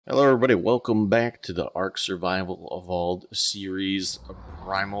Hello, everybody. Welcome back to the Ark Survival Evolved series,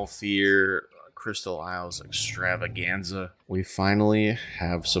 Primal Fear, Crystal Isles Extravaganza. We finally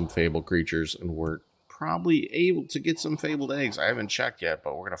have some fabled creatures, and we're probably able to get some fabled eggs. I haven't checked yet,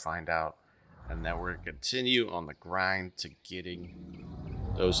 but we're going to find out. And then we're going to continue on the grind to getting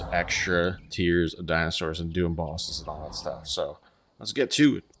those extra tiers of dinosaurs and doing bosses and all that stuff. So let's get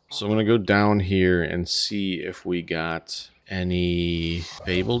to it. So I'm going to go down here and see if we got any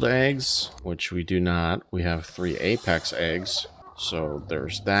fabled eggs, which we do not. We have 3 apex eggs, so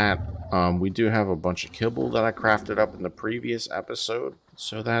there's that. We do have a bunch of kibble that I crafted up in the previous episode,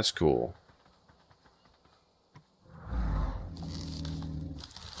 so that's cool.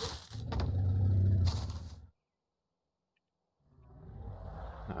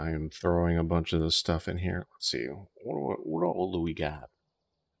 I am throwing a bunch of this stuff in here. Let's see, what all do we got?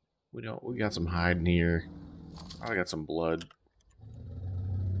 We got some hide in here. I got some blood.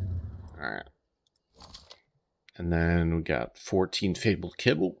 All right. And then we got 14 fabled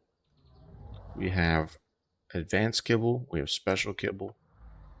kibble. We have advanced kibble. We have special kibble.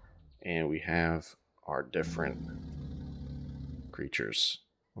 And we have our different creatures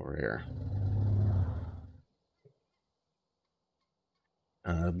over here.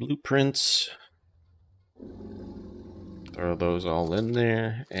 Blueprints. Throw those all in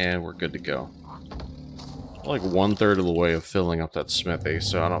there, and we're good to go. Like 1/3 of the way of filling up that smithy,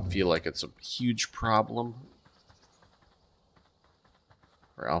 so I don't feel like it's a huge problem.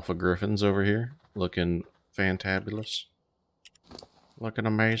 Our alpha griffins over here, looking fantabulous. Looking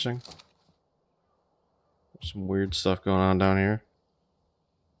amazing. Some weird stuff going on down here.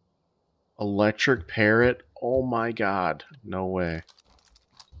 Electric parrot? Oh my god. No way.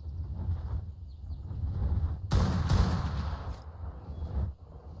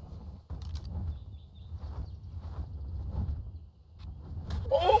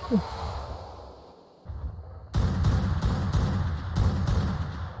 Oh!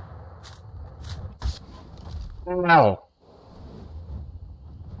 Wow.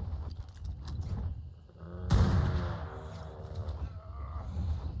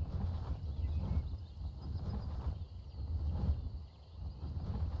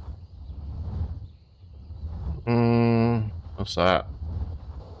 What's that?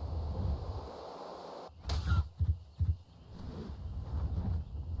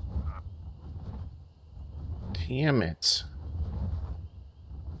 Damn it.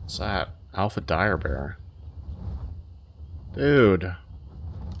 What's that? Alpha dire bear. Dude.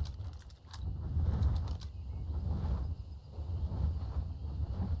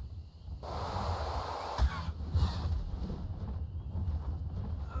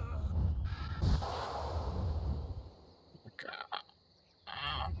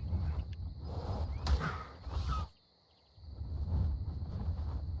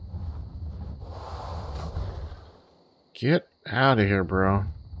 Get out of here, bro.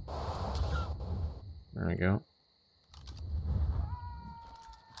 There we go.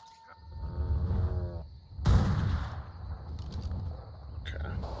 Okay.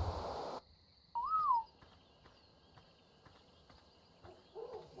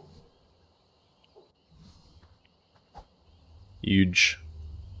 Huge.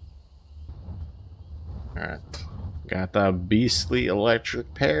 Alright. Got that beastly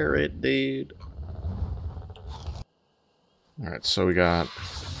electric parrot, dude. Alright, so we got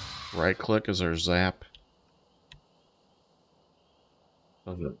right click as our zap.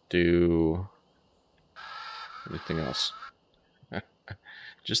 Doesn't do anything else.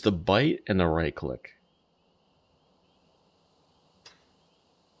 Just the bite and the right click.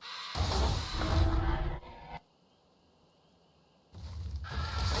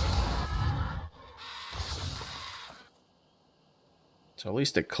 So at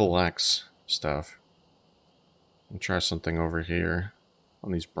least it collects stuff. I'll try something over here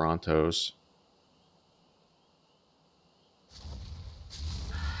on these Brontos.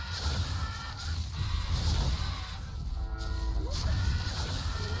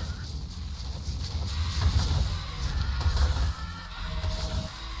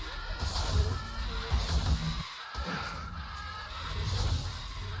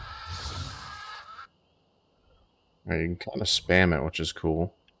 You can kind of spam it, which is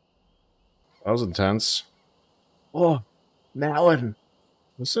cool. That was intense. Oh, Malin.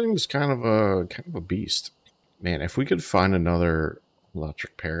 This thing is kind of a beast. Man, if we could find another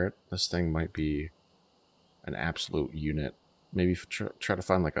electric parrot, this thing might be an absolute unit. Maybe try to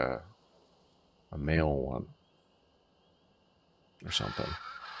find like a male one or something.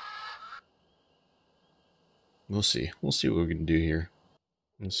 We'll see. We'll see what we can do here.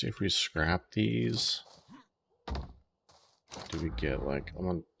 Let's see if we scrap these. do we get? Like, I'm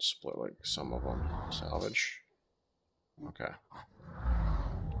gonna split like some of them. Salvage. Okay.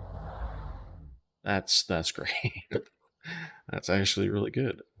 That's great. That's actually really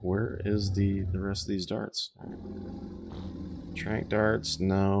good. Where is the rest of these darts? Trank darts?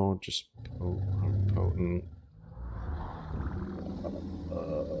 No, just potent.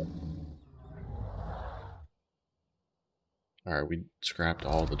 Alright, we scrapped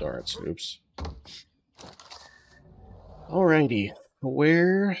all the darts. Oops. Alrighty.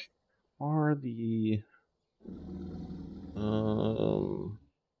 Where are the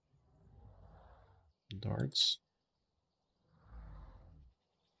darts?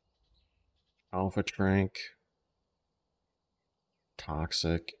 Alpha Trank,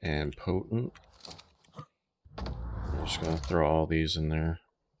 Toxic, and Potent. I'm just gonna throw all these in there.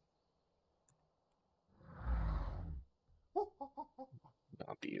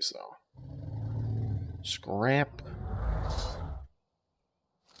 Not these though. Scrap.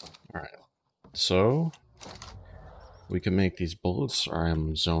 Alright. So we can make these bullets, or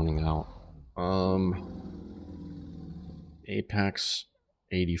I'm zoning out. Apex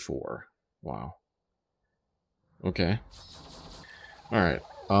 84. Wow. Okay. Alright.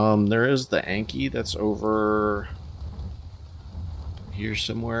 There is the Anki that's over here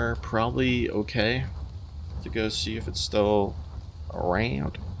somewhere. Probably okay to go see if it's still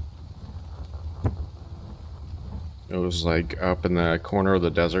around. It was like up in the corner of the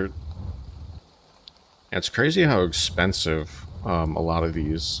desert. It's crazy how expensive a lot of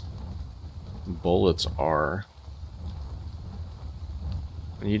these bullets are.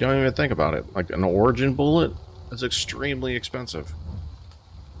 And you don't even think about it. Like an origin bullet is extremely expensive.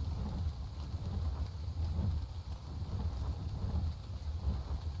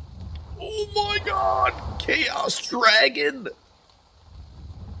 Oh my god! Chaos Dragon!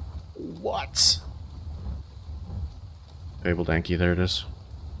 What? Fabled Anki, there it is.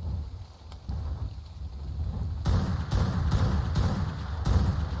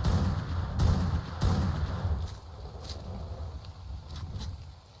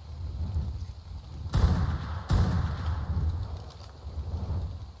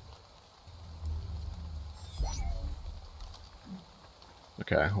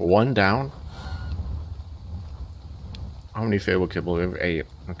 Okay, one down. How many Fabled Kibble? We have 8.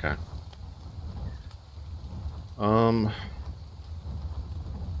 Okay.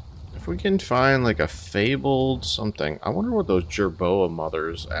 If we can find like a Fabled something. I wonder what those Jerboa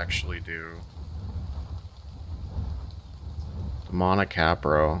mothers actually do. Demonic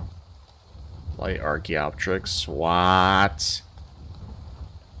Capro. Light Archaeopteryx. What?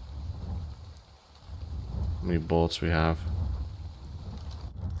 How many bullets we have?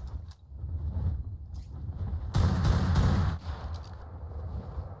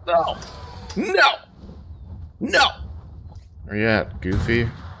 No! No! No! Where you at, Goofy?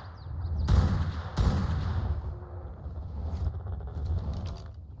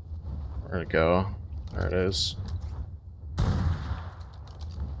 Where'd it go? There it is.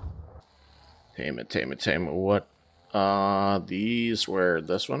 Tame it, tame it, tame it. What? These were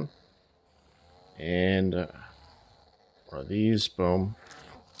this one. And, are these? Boom.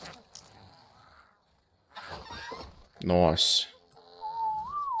 Nice.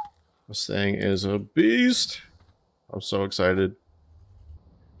 This thing is a beast. I'm so excited.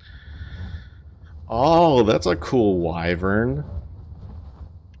 Oh, that's a cool wyvern.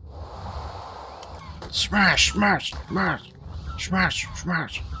 Smash, smash, smash, smash,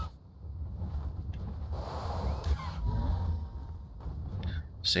 smash.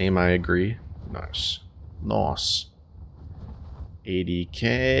 Same, I agree. Nice. Nice.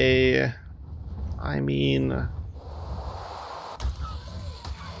 80k. I mean...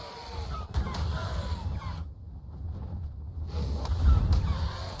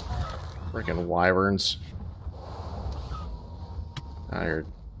 Freaking wyverns. Ah, you're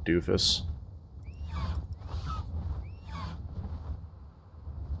doofus.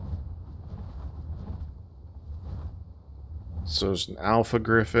 So there's an alpha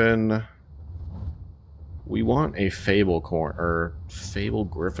griffin. We want a fablecorn, or fable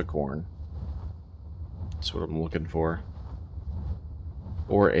grifficorn. That's what I'm looking for.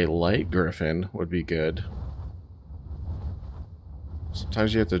 Or a light griffin would be good.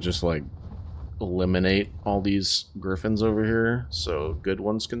 Sometimes you have to just like eliminate all these griffins over here so good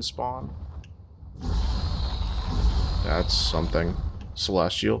ones can spawn. That's something.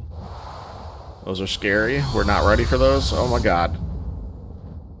 Celestial. Those are scary. We're not ready for those. Oh my god.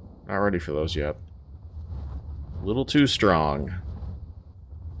 Not ready for those yet. A little too strong.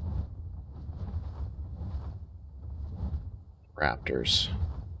 Raptors.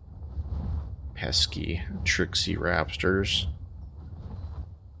 Pesky, tricksy raptors.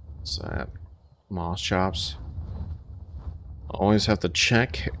 What's that? Moss chops. Always have to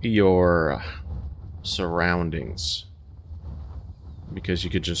check your surroundings, because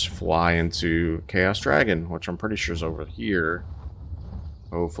you could just fly into Chaos Dragon, which I'm pretty sure is over here.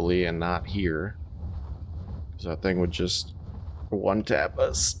 Hopefully, and not here. Because that thing would just one-tap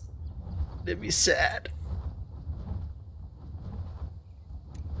us. It'd be sad.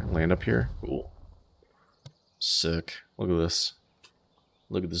 Land up here? Cool. Sick. Look at this.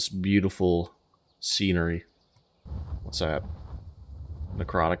 Look at this beautiful scenery. What's that?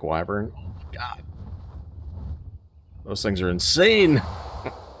 Necrotic wyvern? Oh my god. Those things are insane!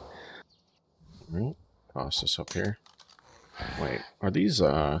 Alright, toss this up here. Wait, are these,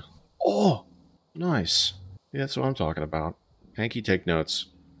 Oh! Nice. Yeah, that's what I'm talking about. Hanky, take notes.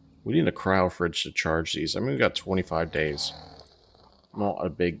 We need a cryo fridge to charge these. I mean, we got 25 days. Not a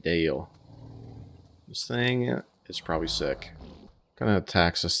big deal. This thing is probably sick. What kind of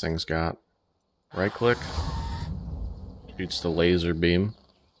attacks this thing's got? Right click. Shoots the laser beam.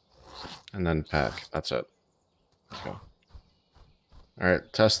 And then peck. That's it. Okay.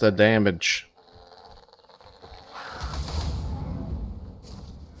 Alright, test the damage.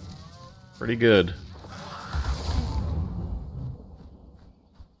 Pretty good.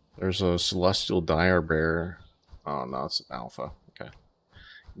 There's a celestial dire bear. Oh no, it's an alpha. Okay.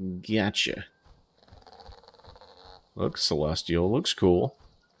 Gotcha. Looks celestial. Looks cool.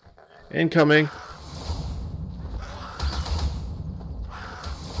 Incoming.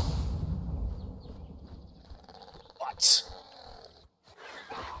 What?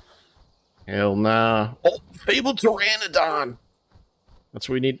 Hell nah. Oh, Fabled Pteranodon. That's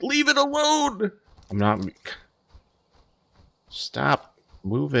what we need. Leave it alone. I'm not. Stop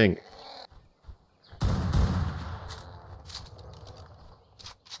moving.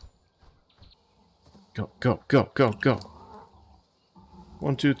 Go, go, go, go, go.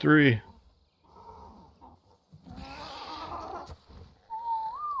 1, 2, 3.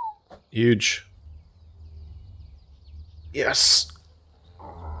 Huge. Yes.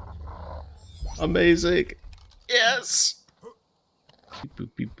 Amazing. Yes. Beep, boop,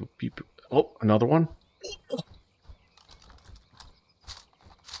 beep, boop, beep, boop. Oh, another one.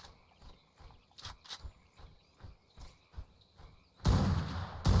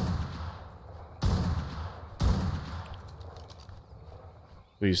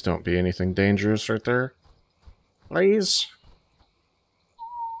 Please don't be anything dangerous right there. Please.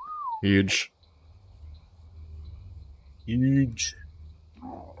 Huge. Huge.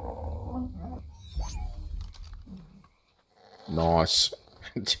 Nice.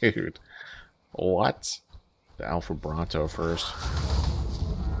 Dude. What? The Alpha Bronto first.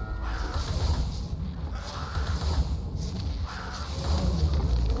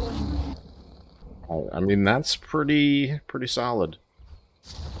 Oh, I mean, that's pretty solid.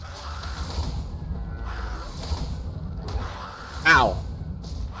 Ow!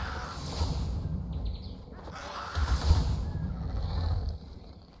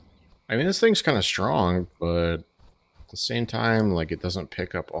 I mean, this thing's kind of strong, but at the same time, like, it doesn't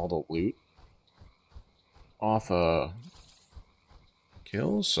pick up all the loot off a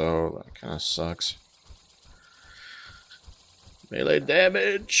kill, so that kind of sucks. Melee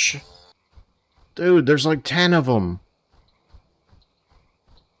damage! Dude, there's like 10 of them!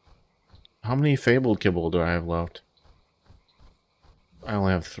 How many Fabled Kibble do I have left? I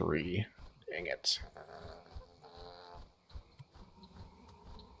only have 3. Dang it.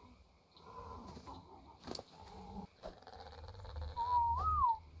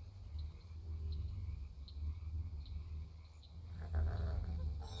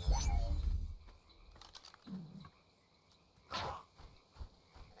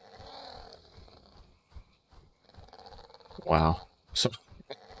 Wow. So,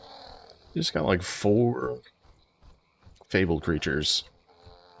 you just got like 4 Fabled creatures.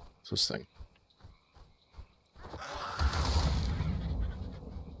 What's this thing?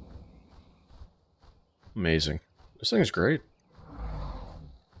 Amazing. This thing is great.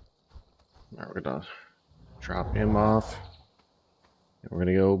 Now we're gonna drop him off. And we're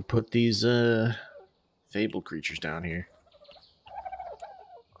gonna go put these Fabled creatures down here.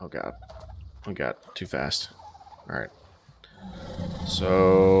 Oh god. Oh god, too fast. Alright.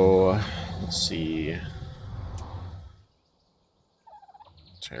 So let's see.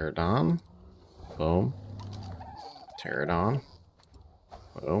 Pteranodon. Boom. Pteranodon.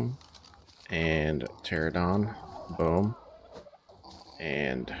 Boom. And Pteranodon. Boom.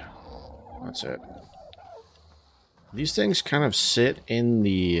 And that's it. These things kind of sit in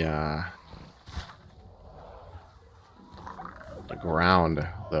the ground,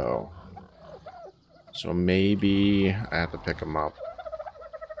 though. So maybe I have to pick them up.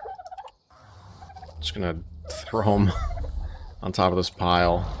 Just gonna throw them on top of this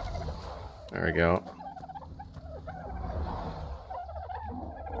pile. There we go.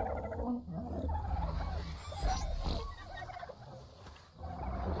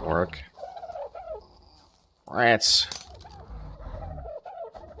 Work. Rats.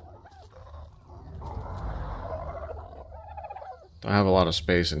 Don't have a lot of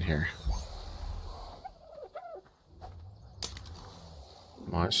space in here.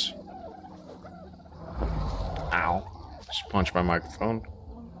 Nice. Ow. Just punched my microphone.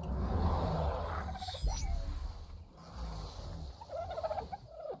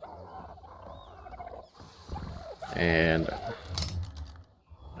 And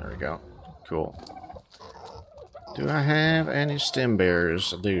there we go. Cool. Do I have any stem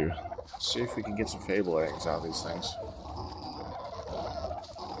bears? I do. Let's see if we can get some fable eggs out of these things.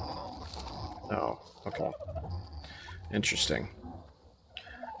 Oh, okay. Interesting.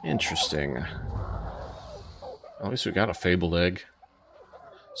 Interesting. At least we got a fabled egg.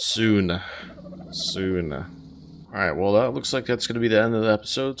 Soon. Soon. Alright, well that looks like that's going to be the end of the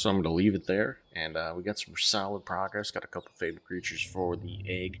episode, so I'm going to leave it there. And we got some solid progress. Got a couple fabled creatures for the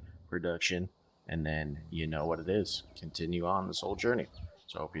egg production. And then you know what it is. Continue on this whole journey.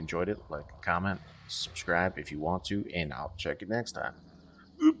 So I hope you enjoyed it. Like, comment, subscribe if you want to, and I'll check you next time.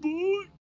 Goodbye.